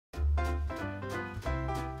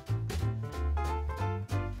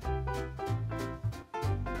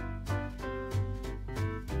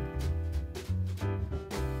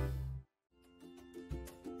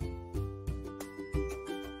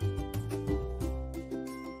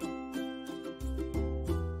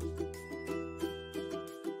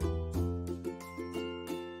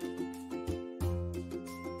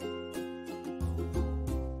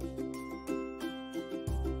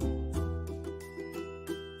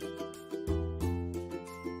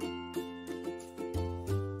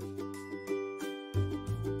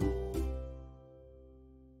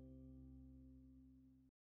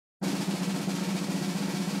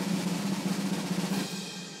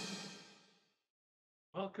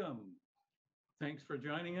Welcome. Thanks for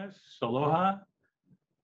joining us. Aloha.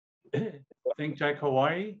 ThinkTech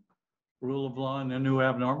Hawaii, rule of law in the new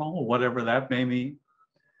abnormal, whatever that may mean.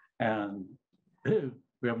 And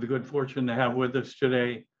we have the good fortune to have with us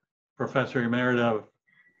today Professor Emerita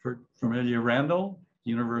Vernellia Randall,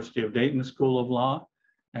 University of Dayton School of Law,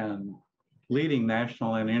 and leading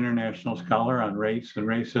national and international scholar on race and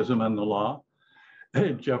racism and the law.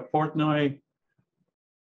 Jeff Portnoy,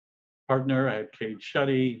 partner at Cade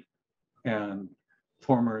Schutte and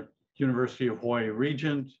former University of Hawaii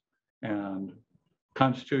Regent and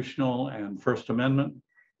constitutional and First Amendment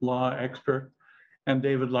law expert, and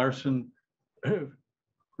David Larson,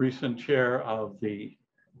 recent chair of the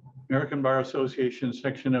American Bar Association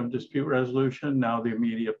section of dispute resolution, now the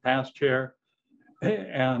immediate past chair,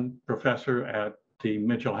 and professor at the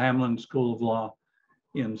Mitchell-Hamlin School of Law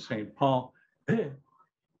in St. Paul.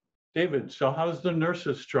 David, so how's the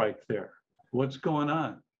nurses' strike there? What's going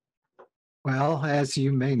on? Well, as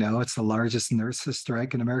you may know, it's the largest nurses'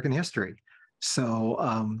 strike in American history.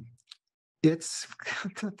 So it's,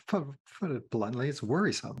 to put it bluntly, it's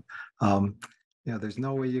worrisome. There's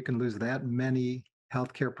no way you can lose that many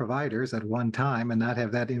healthcare providers at one time and not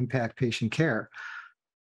have that impact patient care.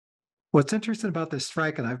 What's interesting about this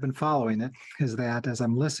strike, and I've been following it, is that as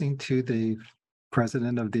I'm listening to the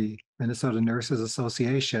president of the Minnesota Nurses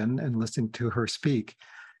Association and listening to her speak,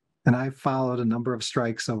 and I've followed a number of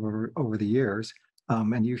strikes over the years,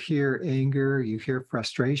 and you hear anger, you hear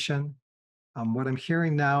frustration. What I'm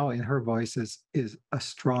hearing now in her voice is a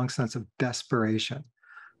strong sense of desperation.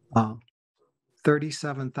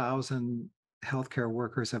 37,000 healthcare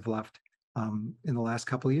workers have left in the last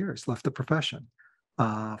couple of years, left the profession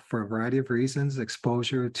for a variety of reasons,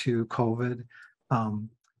 exposure to COVID,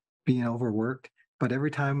 being overworked. But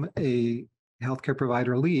every time a healthcare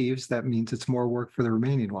provider leaves, that means it's more work for the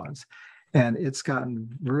remaining ones. And it's gotten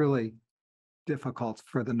really difficult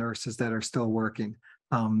for the nurses that are still working.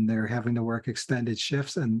 They're having to work extended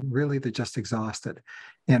shifts and really they're just exhausted.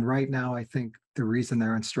 And right now, I think the reason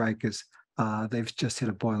they're on strike is they've just hit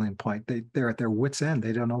a boiling point. They're at their wits' end.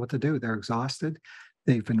 They don't know what to do. They're exhausted.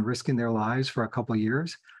 They've been risking their lives for a couple of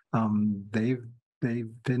years. They've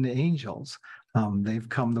been angels. They've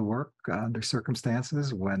come to work under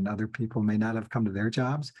circumstances when other people may not have come to their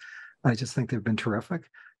jobs. I just think they've been terrific,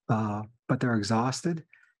 but they're exhausted.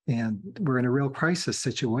 And we're in a real crisis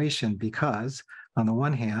situation because, on the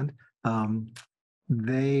one hand,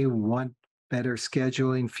 they want better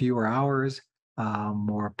scheduling, fewer hours,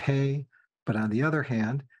 more pay. But on the other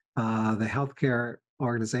hand, the healthcare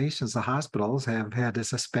organizations, the hospitals have had to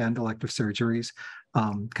suspend elective surgeries,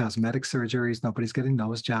 cosmetic surgeries. Nobody's getting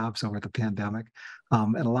those jobs over the pandemic.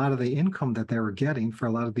 And a lot of the income that they were getting for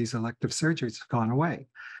a lot of these elective surgeries has gone away.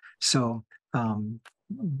 So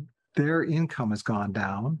their income has gone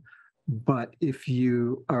down. But if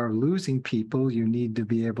you are losing people, you need to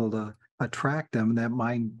be able to attract them. That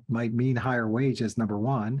might mean higher wages, number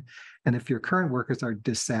one. And if your current workers are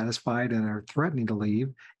dissatisfied and are threatening to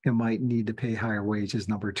leave, you might need to pay higher wages,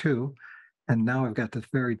 number two. And now we've got this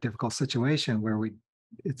very difficult situation where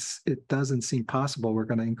it doesn't seem possible we're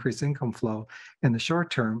going to increase income flow in the short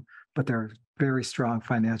term, but there are very strong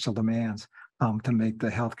financial demands to make the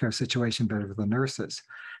healthcare situation better for the nurses.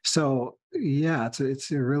 So yeah,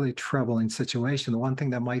 it's a really troubling situation. The one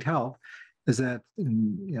thing that might help is that,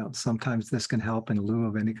 sometimes this can help in lieu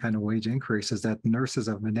of any kind of wage increase, is that nurses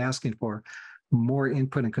have been asking for more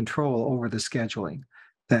input and control over the scheduling,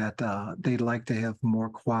 that they'd like to have more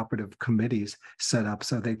cooperative committees set up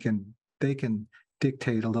so they can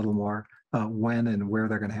dictate a little more when and where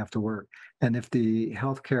they're going to have to work. And if the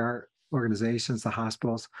healthcare organizations, the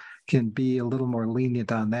hospitals, can be a little more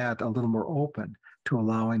lenient on that, a little more open to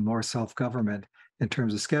allowing more self-government in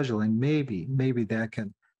terms of scheduling, maybe that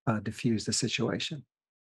can diffuse the situation.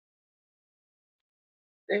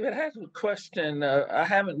 David, I have a question. I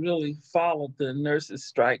haven't really followed the nurses'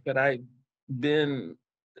 strike, but I've been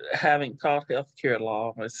having taught healthcare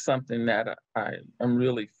law. It's something that I am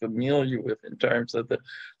really familiar with in terms of the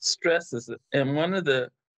stresses. And one of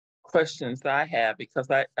the questions I have,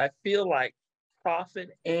 because I feel like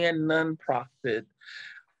profit and nonprofit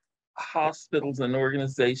hospitals and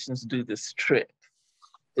organizations do this trick.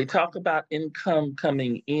 They talk about income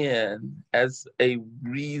coming in as a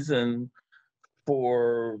reason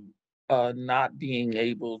for not being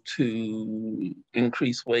able to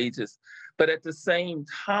increase wages. But at the same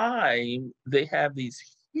time, they have these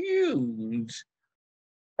huge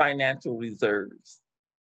financial reserves.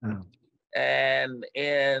 Oh. And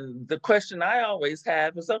the question I always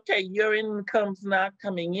have is, okay, your income's not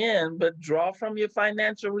coming in, but draw from your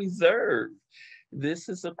financial reserve. this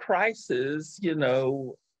is a crisis,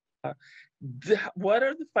 uh, what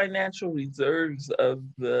are the financial reserves of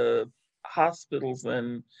the hospitals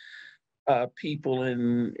and people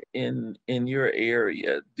in your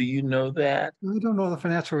area? Do you know that? We don't know the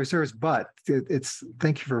financial reserves, but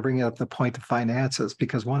thank you for bringing up the point of finances,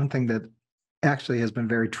 because one thing that actually has been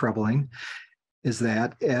very troubling is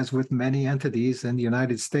that, as with many entities in the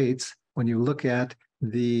United States, when you look at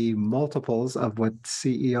the multiples of what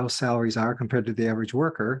CEO salaries are compared to the average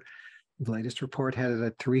worker, the latest report had it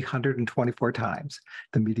at 324 times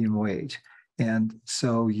the median wage. And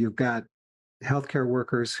so you've got healthcare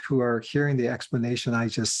workers who are hearing the explanation I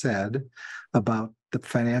just said about the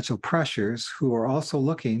financial pressures, who are also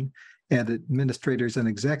looking at administrators and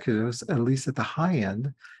executives, at least at the high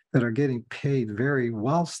end, that are getting paid very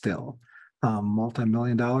well still,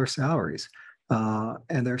 multi-million-dollar salaries.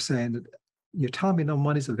 And they're saying that you're telling me no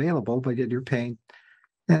money's available, but yet you're paying.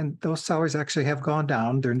 And those salaries actually have gone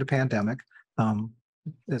down during the pandemic,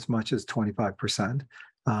 as much as 25%.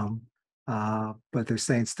 But they're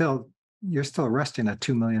saying still, you're still resting at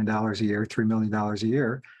 $2 million a year, $3 million a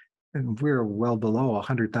year, and we're well below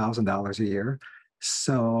 $100,000 a year.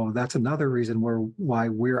 So that's another reason why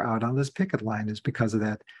we're out on this picket line, is because of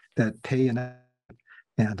that pay and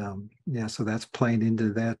yeah, so that's playing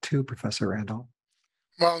into that too, Professor Randall.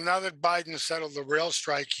 Well, now that Biden settled the rail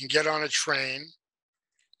strike, you can get on a train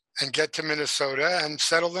and get to Minnesota and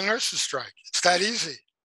settle the nurses' strike. It's that easy.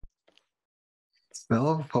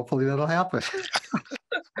 Well, hopefully that'll happen.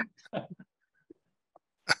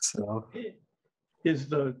 So, Is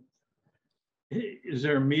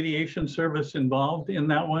there a mediation service involved in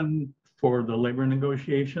that one for the labor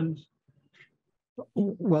negotiations?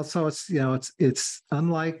 well, so it's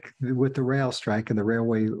unlike with the rail strike and the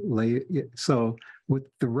railway. So with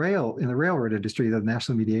the in the railroad industry, the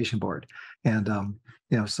National Mediation Board, and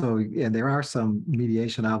and there are some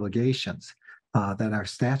mediation obligations that are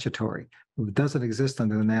statutory. It doesn't exist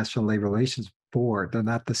under the National Labor Relations Board. They're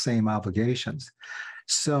not the same obligations.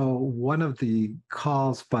 So one of the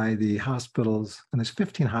calls by the hospitals, and there's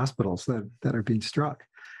 15 hospitals that are being struck,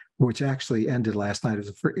 which actually ended last night.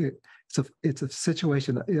 It's a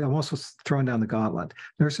situation, it almost was throwing down the gauntlet.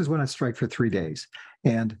 Nurses went on strike for 3 days.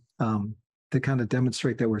 And to kind of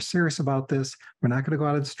demonstrate that we're serious about this, we're not going to go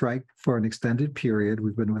out on strike for an extended period.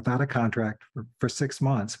 We've been without a contract for 6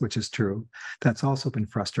 months, which is true. That's also been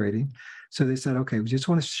frustrating. So they said, okay, we just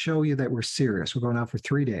want to show you that we're serious. We're going out for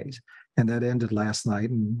 3 days. And that ended last night.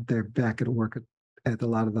 And they're back at work at a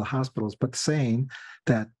lot of the hospitals, but saying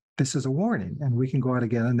that this is a warning and we can go out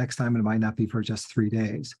again. And next time it might not be for just 3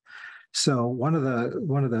 days. So one of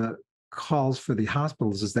the calls for the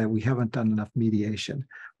hospitals is that we haven't done enough mediation.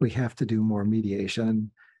 We have to do more mediation.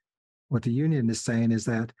 And what the union is saying is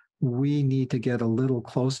that we need to get a little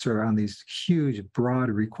closer on these huge, broad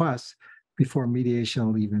requests before mediation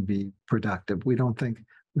will even be productive. We think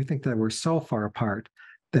that we're so far apart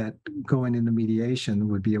that going into mediation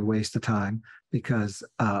would be a waste of time, because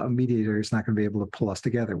a mediator is not going to be able to pull us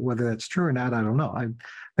together. Whether that's true or not, I don't know.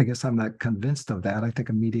 I guess I'm not convinced of that. I think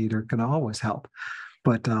a mediator can always help.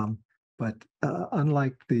 But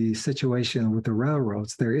unlike the situation with the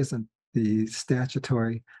railroads, there isn't the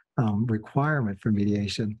statutory requirement for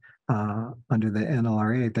mediation under the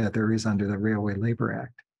NLRA that there is under the Railway Labor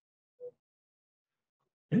Act.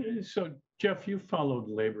 So, Jeff, you followed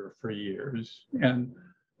labor for years, and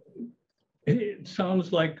it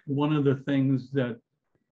sounds like one of the things that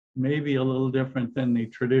may be a little different than the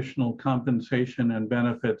traditional compensation and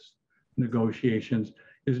benefits negotiations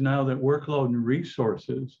is now that workload and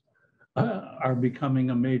resources are becoming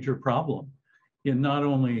a major problem in not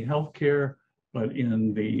only healthcare, but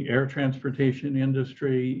in the air transportation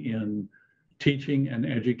industry, in teaching and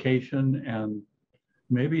education, and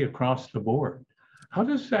maybe across the board.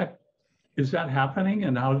 Is that happening,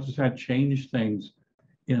 and how does that change things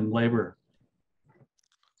in labor?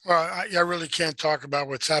 Well, I really can't talk about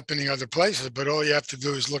what's happening other places, but all you have to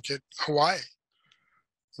do is look at Hawaii.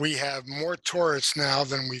 We have more tourists now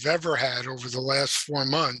than we've ever had over the last 4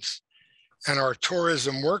 months. And our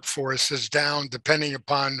tourism workforce is down, depending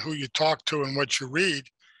upon who you talk to and what you read,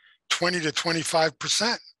 20 to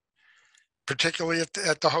 25%, particularly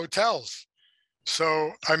at the hotels.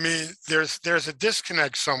 So, I mean, there's a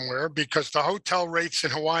disconnect somewhere, because the hotel rates in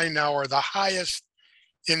Hawaii now are the highest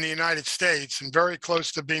in the United States and very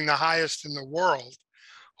close to being the highest in the world.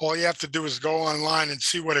 All you have to do is go online and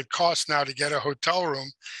see what it costs now to get a hotel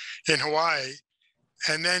room in Hawaii,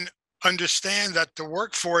 and then understand that the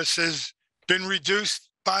workforce has been reduced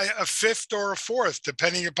by a fifth or a fourth,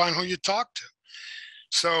 depending upon who you talk to.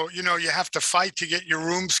 So, you have to fight to get your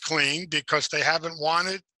rooms clean because they haven't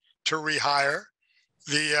wanted to rehire.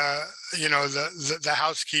 the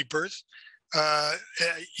housekeepers.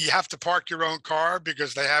 You have to park your own car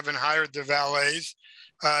because they haven't hired the valets.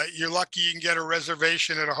 You're lucky you can get a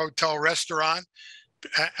reservation at a hotel restaurant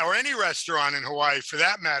or any restaurant in Hawaii for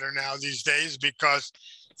that matter now these days because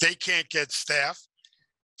they can't get staff.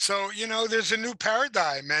 So, there's a new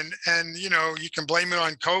paradigm and, you can blame it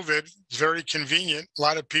on COVID. It's very convenient. A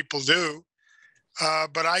lot of people do.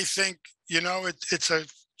 But I think, it's a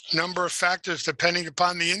number of factors depending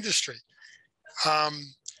upon the industry.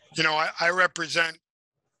 I represent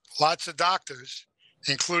lots of doctors,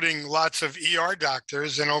 including lots of ER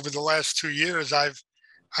doctors. And over the last 2 years, I've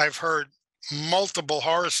heard multiple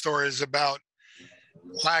horror stories about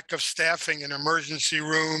lack of staffing in emergency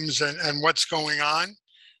rooms and what's going on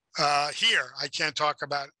here. I can't talk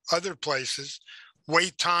about other places.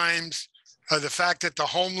 Wait times, the fact that the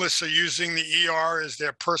homeless are using the ER as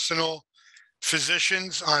their personal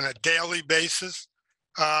physicians on a daily basis.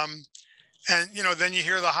 And, then you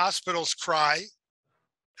hear the hospitals cry,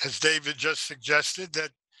 as David just suggested,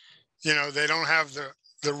 that, they don't have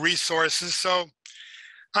the resources. So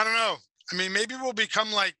I don't know. I mean, maybe we'll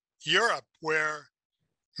become like Europe, where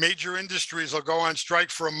major industries will go on strike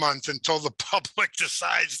for a month until the public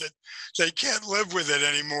decides that they can't live with it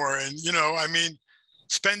anymore. And,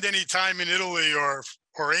 spend any time in Italy or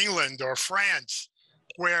England or France,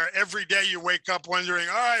 where every day you wake up wondering,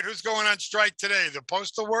 all right, who's going on strike today? The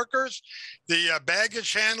postal workers, the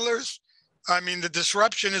baggage handlers. I mean, the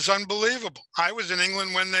disruption is unbelievable. I was in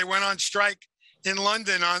England when they went on strike in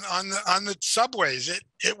London on the subways.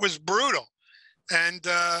 It was brutal. And,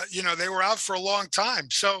 they were out for a long time.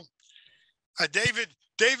 So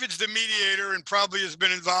David's the mediator and probably has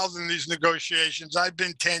been involved in these negotiations. I've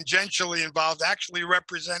been tangentially involved, actually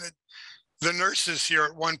represented the nurses here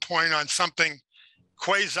at one point on something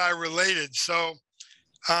quasi-related. So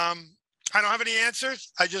I don't have any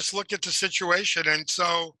answers. I just look at the situation. And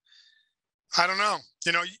so I don't know.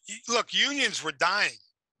 Look, unions were dying,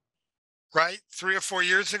 right? 3 or 4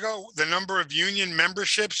 years ago, the number of union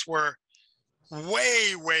memberships were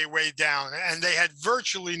way, way, way down, and they had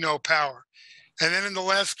virtually no power. And then in the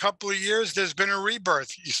last couple of years, there's been a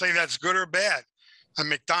rebirth. You say that's good or bad? A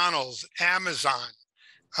McDonald's, Amazon,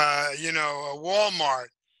 a Walmart,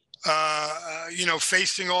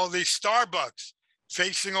 facing all these Starbucks,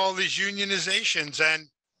 facing all these unionizations. And,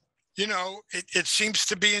 it seems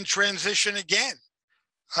to be in transition again.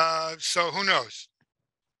 So who knows?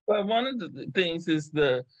 Well, one of the things is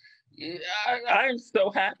I'm so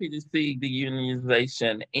happy to see the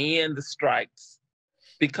unionization and the strikes,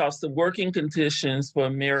 because the working conditions for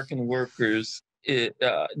American workers,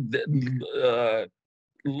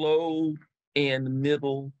 low and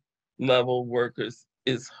middle level workers,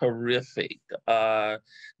 is horrific.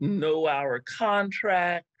 No hour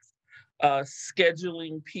contracts,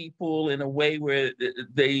 scheduling people in a way where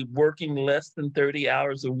they working less than 30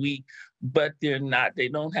 hours a week, but they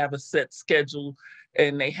don't have a set schedule,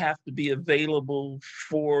 and they have to be available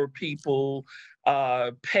for people,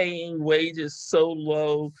 paying wages so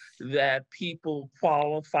low that people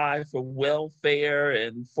qualify for welfare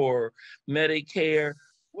and for Medicare.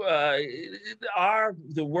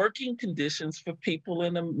 The working conditions for people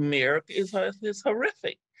in America is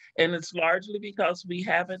horrific. And it's largely because we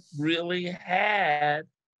haven't really had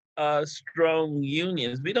strong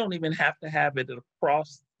unions. We don't even have to have it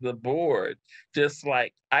across the board. Just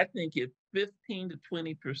like, I think if 15 to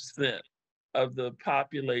 20% of the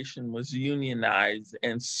population was unionized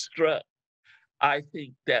and struck, I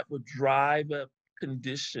think that would drive up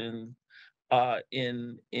conditions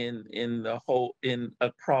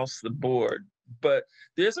across the board. But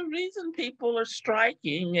there's a reason people are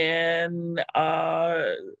striking, and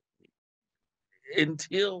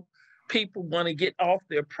until people want to get off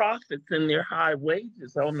their profits and their high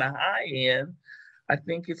wages on the high end, I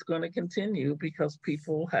think it's going to continue because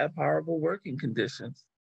people have horrible working conditions.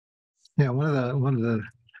 Yeah, one of the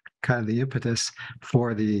kind of the impetus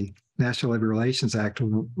for the National Labor Relations Act,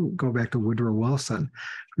 we'll go back to Woodrow Wilson,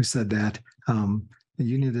 who said that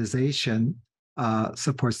unionization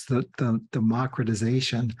supports the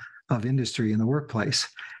democratization of industry in the workplace.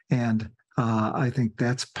 And I think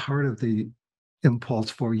that's part of the impulse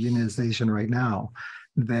for unionization right now,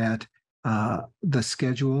 that the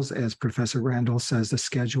schedules, as Professor Randall says, the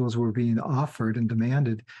schedules we're being offered and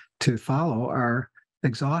demanded to follow are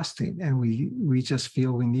exhausting. And we just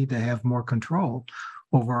feel we need to have more control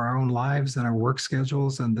over our own lives and our work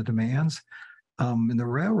schedules and the demands. In the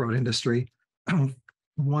railroad industry,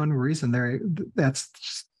 one reason the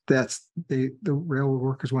railroad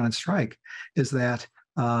workers went on strike is that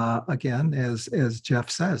again, as Jeff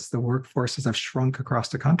says, the workforces have shrunk across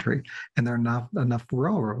the country, and there are not enough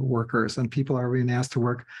railroad workers, and people are being asked to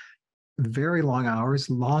work very long hours,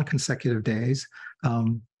 long consecutive days.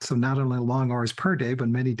 So not only long hours per day, but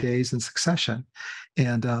many days in succession.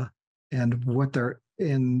 And what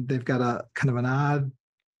they've got a kind of an odd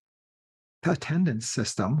attendance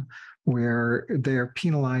system where they're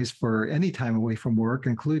penalized for any time away from work,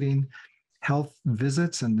 including health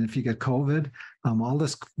visits. And if you get COVID, all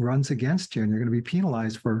this runs against you, and you're going to be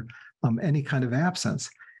penalized for any kind of absence.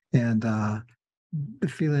 And the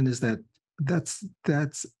feeling is that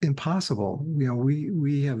that's impossible. You know,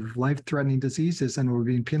 we have life-threatening diseases, and we're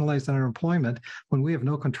being penalized on our employment when we have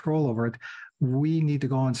no control over it. We need to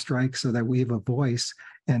go on strike so that we have a voice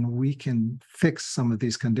and we can fix some of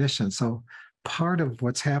these conditions. So part of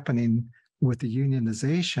what's happening with the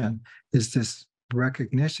unionization is this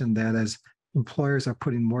recognition that as employers are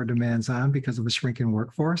putting more demands on because of a shrinking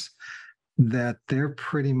workforce, that they're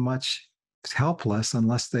pretty much helpless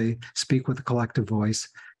unless they speak with a collective voice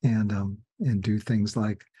and do things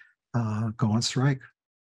like go on strike.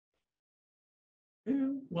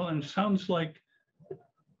 Well, and it sounds like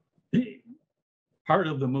part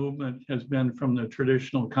of the movement has been from the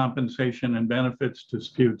traditional compensation and benefits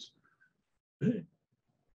disputes.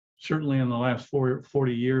 Certainly in the last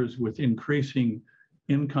 40 years, with increasing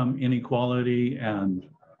income inequality and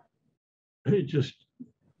just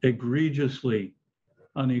egregiously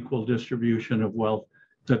unequal distribution of wealth,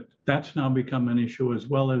 that's now become an issue, as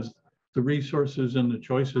well as the resources and the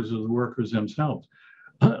choices of the workers themselves.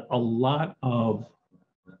 A lot of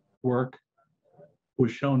work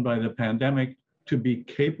was shown by the pandemic to be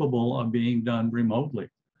capable of being done remotely.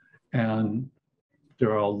 And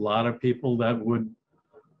there are a lot of people that would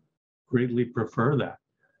greatly prefer that.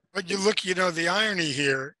 But you look, the irony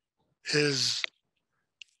here is,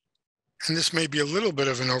 and this may be a little bit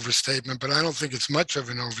of an overstatement, but I don't think it's much of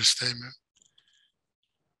an overstatement.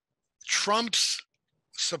 Trump's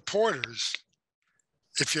supporters,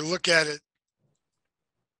 if you look at it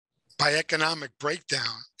by economic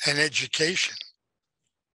breakdown and education,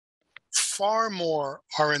 far more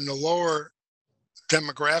are in the lower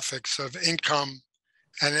demographics of income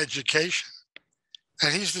and education.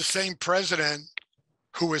 And he's the same president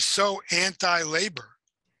who was so anti-labor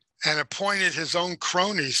and appointed his own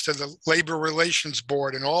cronies to the Labor Relations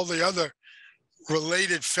Board and all the other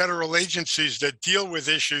related federal agencies that deal with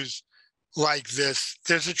issues like this.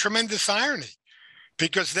 There's a tremendous irony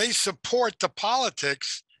because they support the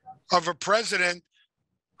politics of a president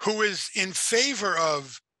who is in favor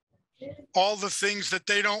of all the things that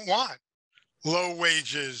they don't want: low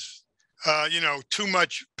wages, too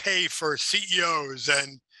much pay for CEOs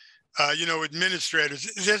and,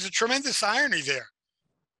 administrators. There's a tremendous irony there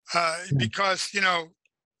because,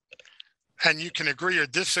 and you can agree or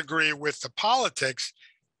disagree with the politics.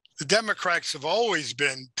 The Democrats have always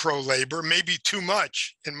been pro-labor, maybe too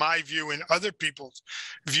much in my view and other people's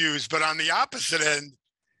views. But on the opposite end,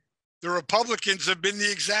 the Republicans have been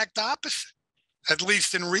the exact opposite, at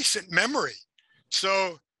least in recent memory.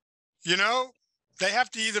 So, they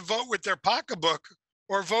have to either vote with their pocketbook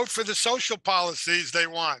or vote for the social policies they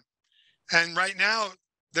want. And right now,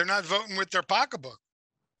 they're not voting with their pocketbook.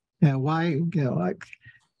 Yeah, why,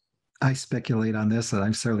 I speculate on this, and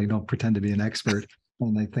I certainly don't pretend to be an expert.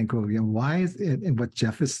 And I think, well, why is it, and what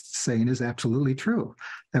Jeff is saying is absolutely true.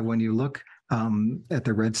 That when you look at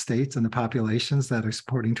the red states and the populations that are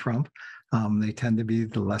supporting Trump, they tend to be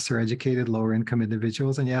the lesser educated, lower income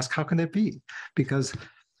individuals. And you ask, how can that be? Because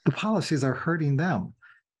the policies are hurting them.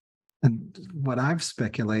 And what I've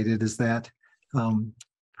speculated is that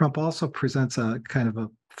Trump also presents a kind of a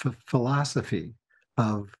philosophy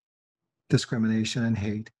of discrimination and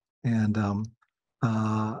hate. And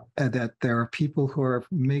that there are people who are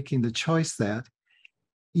making the choice that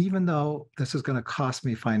even though this is going to cost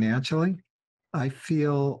me financially, I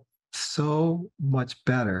feel so much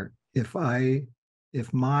better if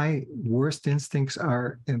my worst instincts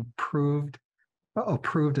are approved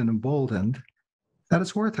and emboldened, that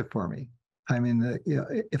it's worth it for me. I mean,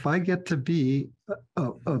 if I get to be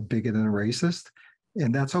a bigot and a racist,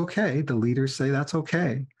 and that's okay, the leaders say that's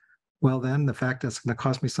okay, well, then the fact that it's going to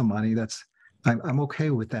cost me some money, I'm okay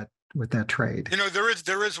with that trade.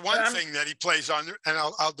 There is one thing that he plays on, and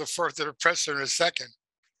I'll defer to the professor in a second.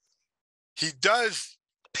 He does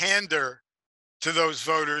pander to those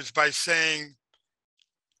voters by saying,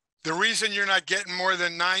 the reason you're not getting more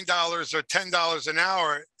than $9 or $10 an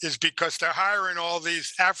hour is because they're hiring all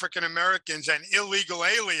these African Americans and illegal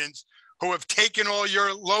aliens who have taken all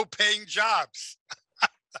your low-paying jobs.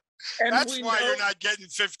 That's why you're not getting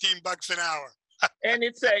 $15 an hour. And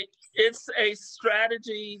It's a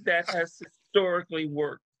strategy that has historically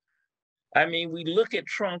worked. I mean, we look at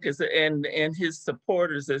Trump and his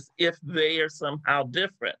supporters as if they are somehow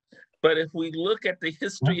different. But if we look at the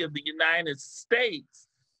history of the United States,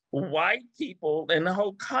 white people and the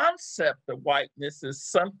whole concept of whiteness is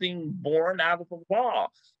something born out of the law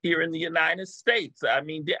here in the United States. I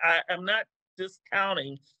mean, I'm not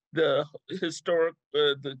discounting the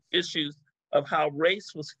the issues of how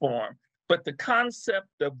race was formed, but the concept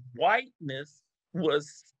of whiteness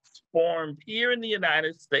was formed here in the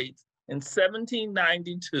United States in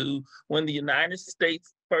 1792, when the United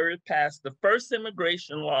States passed the first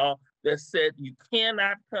immigration law that said you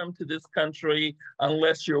cannot come to this country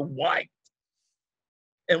unless you're white.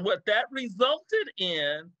 And what that resulted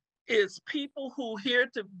in is people who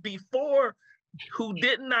before who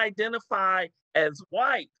didn't identify as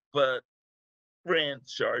white, but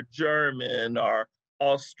French or German or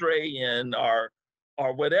Australian or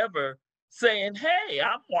whatever, saying, hey,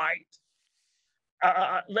 I'm white.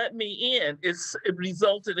 Let me in. It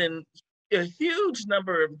resulted in a huge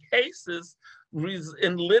number of cases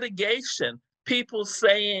in litigation. People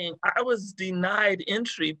saying I was denied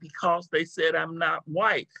entry because they said I'm not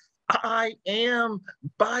white. I am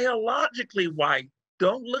biologically white.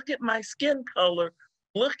 Don't look at my skin color.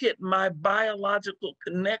 Look at my biological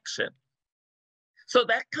connection. So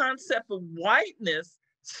that concept of whiteness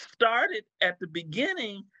started at the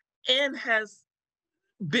beginning and has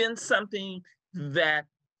been something that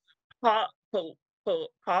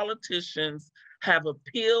politicians have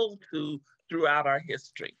appealed to throughout our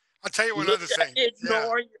history. I'll tell you one other thing.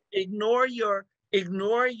 Ignore your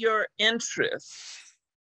interests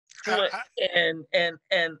and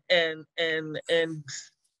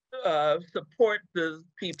support the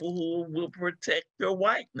people who will protect your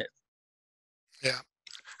whiteness. Yeah,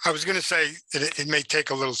 I was going to say it may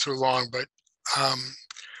take a little too long, but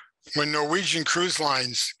when Norwegian cruise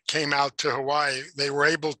lines came out to Hawaii, they were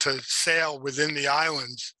able to sail within the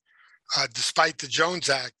islands despite the Jones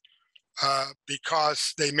Act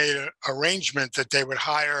because they made an arrangement that they would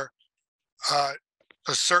hire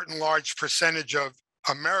a certain large percentage of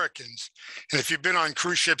Americans. And if you've been on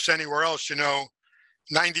cruise ships anywhere else, you know,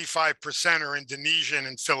 95% are Indonesian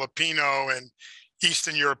and Filipino and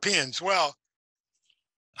Eastern Europeans. Well,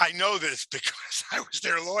 I know this because I was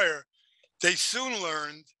their lawyer. They soon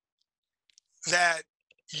learned that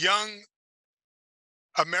young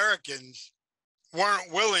Americans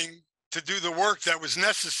weren't willing to do the work that was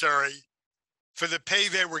necessary for the pay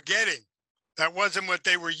they were getting. That wasn't what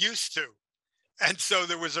they were used to. And so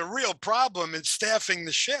there was a real problem in staffing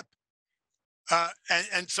the ship.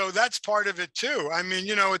 And so that's part of it too. I mean,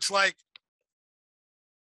 you know, it's like,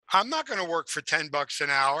 I'm not going to work for $10 an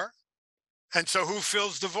hour. And so who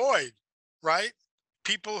fills the void, right?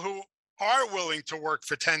 People who are willing to work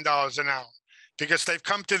for $10 an hour because they've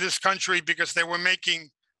come to this country because they were making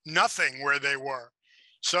nothing where they were.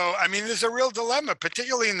 So, I mean, there's a real dilemma,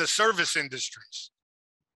 particularly in the service industries.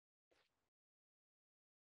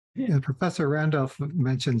 Yeah, Professor Randolph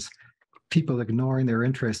mentions people ignoring their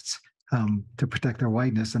interests to protect their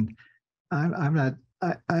whiteness. And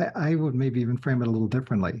I would maybe even frame it a little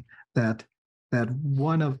differently, that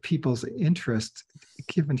one of people's interests,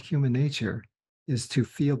 given human nature, is to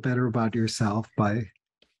feel better about yourself by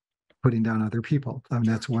putting down other people. I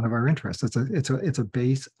mean, that's one of our interests. It's a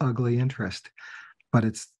base, ugly interest, but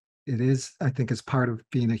it is, I think, it's part of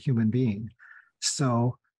being a human being.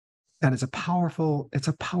 So, and it's a powerful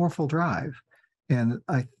drive. And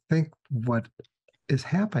I think what is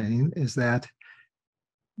happening is that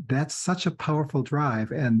that's such a powerful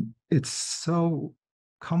drive. And it's so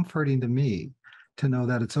comforting to me to know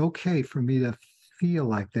that it's okay for me to feel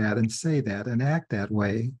like that and say that and act that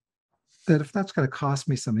way, that if that's going to cost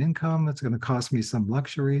me some income, it's going to cost me some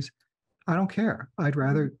luxuries, I don't care. I'd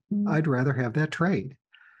rather have that trade.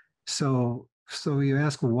 So you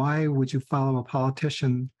ask, why would you follow a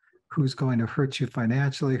politician who's going to hurt you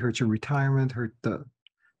financially, hurt your retirement, hurt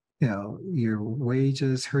your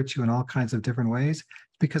wages, hurt you in all kinds of different ways?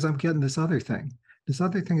 Because I'm getting this other thing. This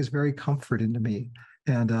other thing is very comforting to me.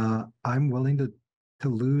 And I'm willing to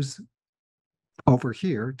lose over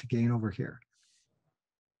here to gain over here.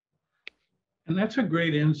 And that's a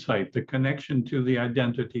great insight, the connection to the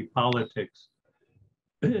identity politics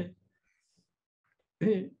and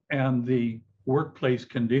the workplace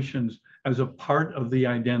conditions as a part of the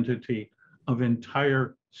identity of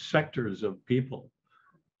entire sectors of people,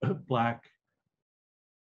 Black,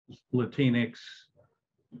 Latinx,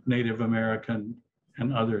 Native American,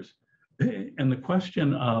 and others. And the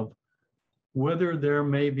question of whether there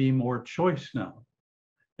may be more choice now.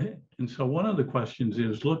 And so one of the questions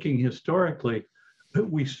is, looking historically,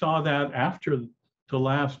 we saw that after the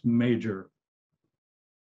last major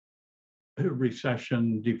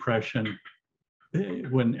recession, depression,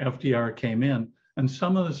 when FDR came in, and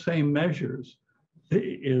some of the same measures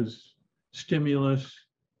is stimulus,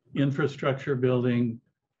 infrastructure building,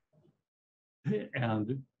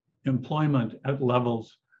 and employment at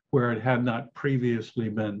levels where it had not previously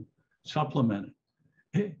been supplemented.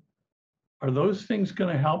 Are those things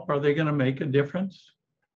going to help? Are they going to make a difference?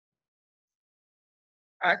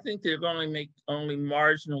 I think they're going to make only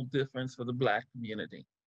marginal difference for the Black community,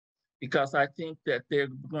 because I think that they're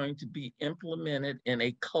going to be implemented in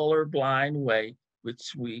a colorblind way,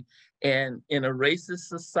 and in a racist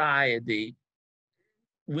society,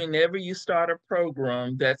 whenever you start a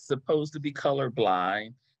program that's supposed to be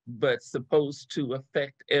colorblind, but supposed to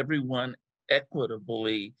affect everyone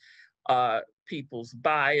equitably, people's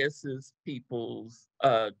biases, people's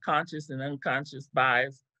conscious and unconscious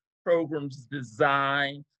bias, programs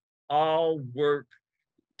design, all work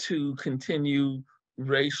to continue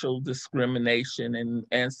racial discrimination.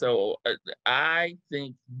 And so I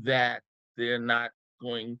think that they're not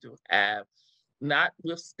going to have,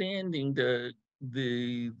 notwithstanding the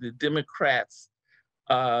Democrats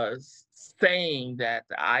saying that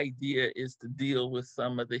the idea is to deal with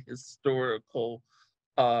some of the historical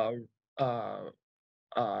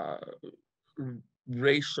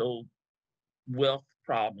racial wealth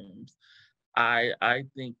problems. I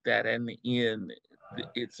think that in the end,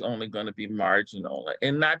 it's only going to be marginal,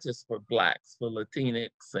 and not just for Blacks, for Latinx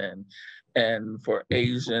and for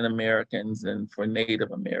Asian Americans and for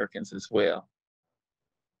Native Americans as well.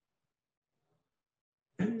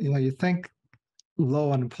 You think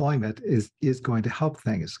low unemployment is going to help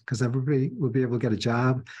things because everybody will be able to get a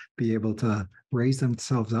job, be able to raise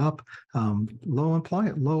themselves up. Low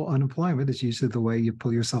unemployment is usually the way you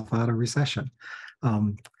pull yourself out of recession.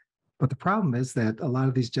 But the problem is that a lot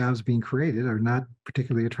of these jobs being created are not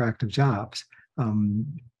particularly attractive jobs.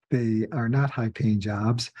 They are not high-paying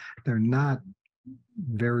jobs. They're not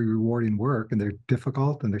very rewarding work, and they're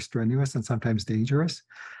difficult and they're strenuous and sometimes dangerous.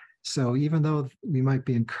 So even though we might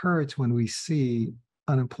be encouraged when we see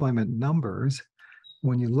unemployment numbers,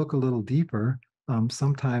 when you look a little deeper,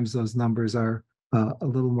 sometimes those numbers are a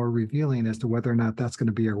little more revealing as to whether or not that's going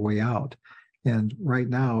to be our way out. And right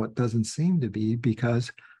now, it doesn't seem to be,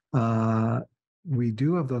 because we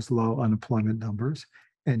do have those low unemployment numbers,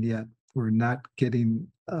 and yet we're not getting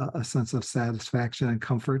a sense of satisfaction and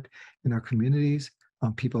comfort in our communities.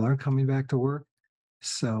 People aren't coming back to work.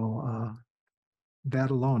 So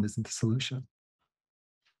that alone isn't the solution.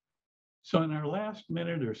 So in our last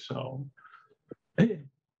minute or so,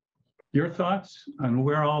 your thoughts on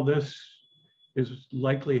where all this is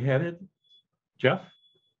likely headed? Jeff?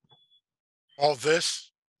 All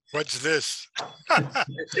this? What's this?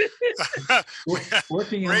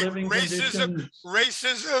 Working and living conditions.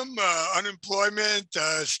 Racism, unemployment,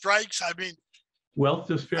 strikes. I mean, wealth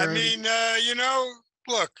disparity.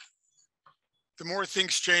 Look, the more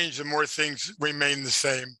things change, the more things remain the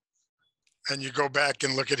same. And you go back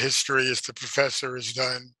and look at history, as the professor has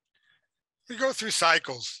done. We go through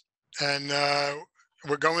cycles, and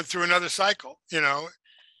we're going through another cycle.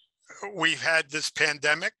 We've had this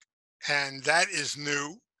pandemic, and that is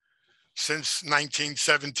new since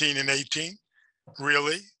 1917 and 18,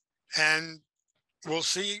 really. And we'll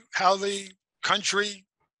see how the country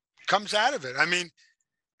comes out of it. I mean,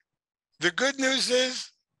 the good news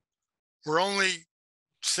is we're only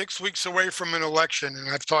 6 weeks away from an election. And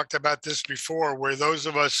I've talked about this before, where those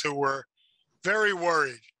of us who were very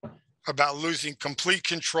worried about losing complete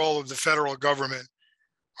control of the federal government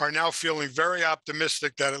are now feeling very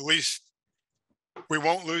optimistic that at least we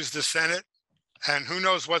won't lose the Senate, and who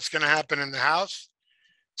knows what's going to happen in the House.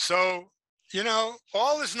 So,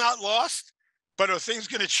 all is not lost, but are things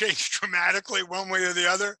going to change dramatically one way or the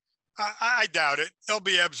other? I doubt it. There'll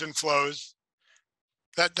be ebbs and flows.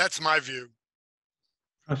 That's my view.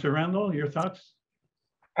 Professor Randall, your thoughts?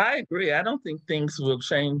 I agree. I don't think things will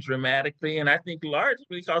change dramatically. And I think largely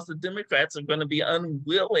because the Democrats are going to be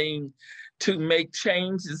unwilling to make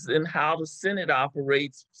changes in how the Senate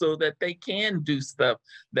operates so that they can do stuff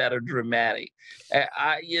that are dramatic. There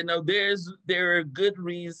are good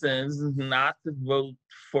reasons not to vote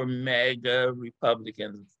for MAGA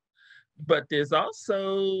Republicans, but there's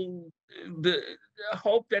also the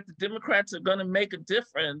hope that the Democrats are going to make a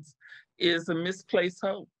difference is a misplaced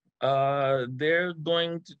hope. They're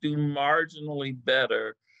going to do marginally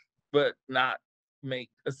better, but not make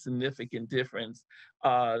a significant difference.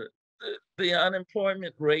 The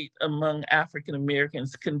unemployment rate among African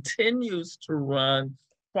Americans continues to run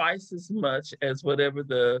twice as much as whatever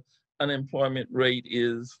the unemployment rate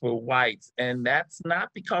is for whites. And that's not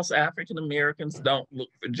because African Americans don't look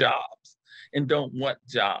for jobs and don't want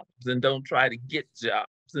jobs and don't try to get jobs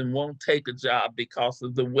and won't take a job because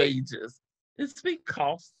of the wages. It's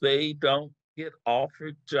because they don't get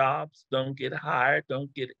offered jobs, don't get hired,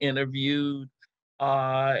 don't get interviewed.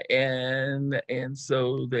 And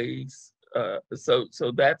so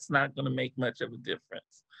so that's not going to make much of a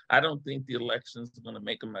difference. I don't think the elections are going to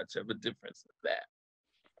make much of a difference with that.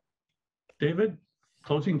 David,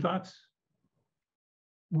 closing thoughts?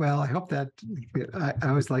 Well, I hope that I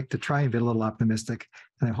always like to try and be a little optimistic.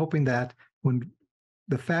 And I'm hoping that when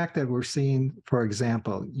the fact that we're seeing, for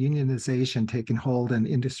example, unionization taking hold in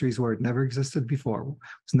industries where it never existed before,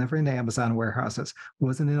 was never in Amazon warehouses,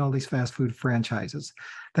 wasn't in all these fast food franchises,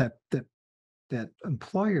 that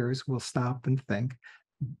employers will stop and think,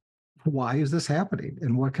 why is this happening?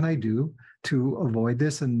 And what can I do to avoid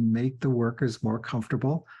this and make the workers more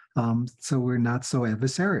comfortable, so we're not so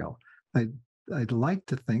adversarial? I'd like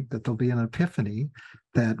to think that there'll be an epiphany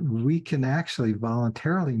that we can actually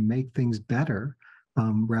voluntarily make things better,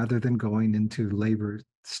 rather than going into labor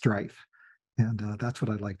strife. And that's what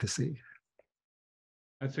I'd like to see.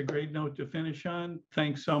 That's a great note to finish on.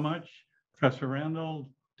 Thanks so much, Professor Randall,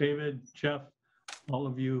 David, Jeff, all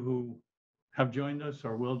of you who have joined us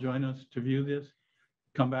or will join us to view this.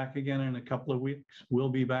 Come back again in a couple of weeks. We'll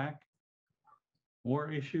be back.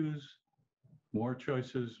 More issues, more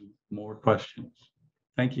choices, more questions.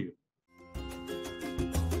 Thank you.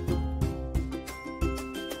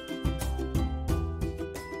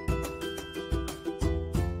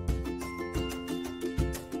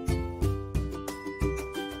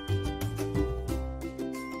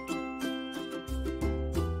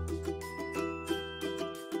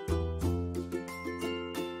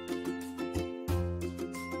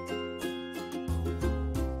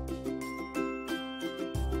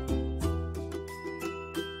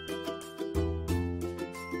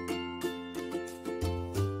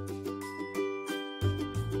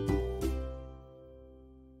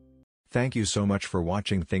 Thank you so much for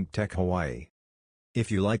watching ThinkTech Hawaii.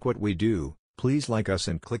 If you like what we do, please like us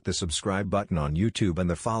and click the subscribe button on YouTube and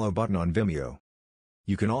the follow button on Vimeo.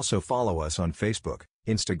 You can also follow us on Facebook,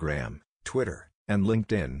 Instagram, Twitter, and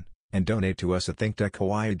LinkedIn, and donate to us at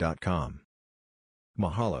thinktechhawaii.com.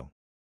 Mahalo.